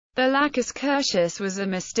The Lacus Curtius was a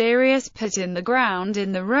mysterious pit in the ground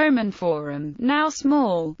in the Roman Forum, now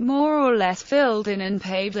small, more or less filled in and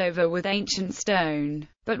paved over with ancient stone,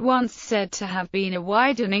 but once said to have been a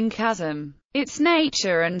widening chasm. Its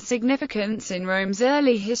nature and significance in Rome's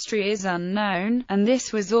early history is unknown, and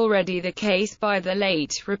this was already the case by the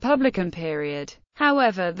late Republican period.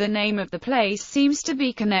 However, the name of the place seems to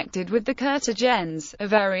be connected with the Curtigens, a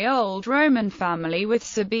very old Roman family with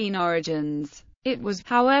Sabine origins. It was,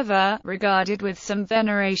 however, regarded with some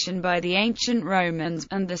veneration by the ancient Romans,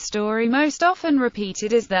 and the story most often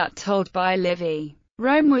repeated is that told by Livy.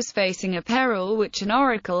 Rome was facing a peril which an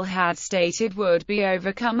oracle had stated would be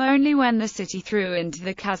overcome only when the city threw into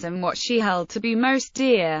the chasm what she held to be most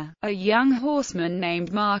dear. A young horseman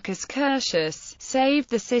named Lacus Curtius saved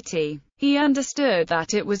the city. He understood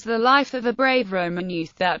that it was the life of a brave Roman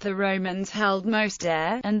youth that the Romans held most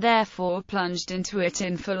dear, and therefore plunged into it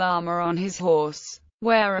in full armor on his horse,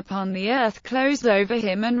 whereupon the earth closed over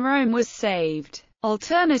him and Rome was saved.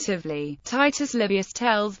 Alternatively, Titus Livius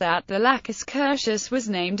tells that the Lacus Curtius was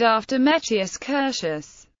named after Metius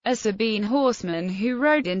Curtius, a Sabine horseman who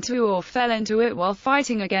rode into or fell into it while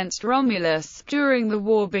fighting against Romulus, during the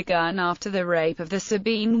war begun after the rape of the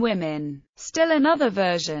Sabine women. Still another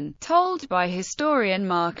version, told by historian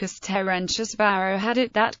Marcus Terentius Varro, had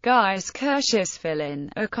it that Gaius Curtius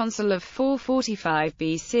Philin, a consul of 445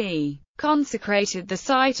 BC, consecrated the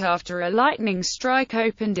site after a lightning strike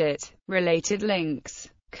opened it. Related links.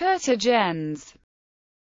 Curtigens.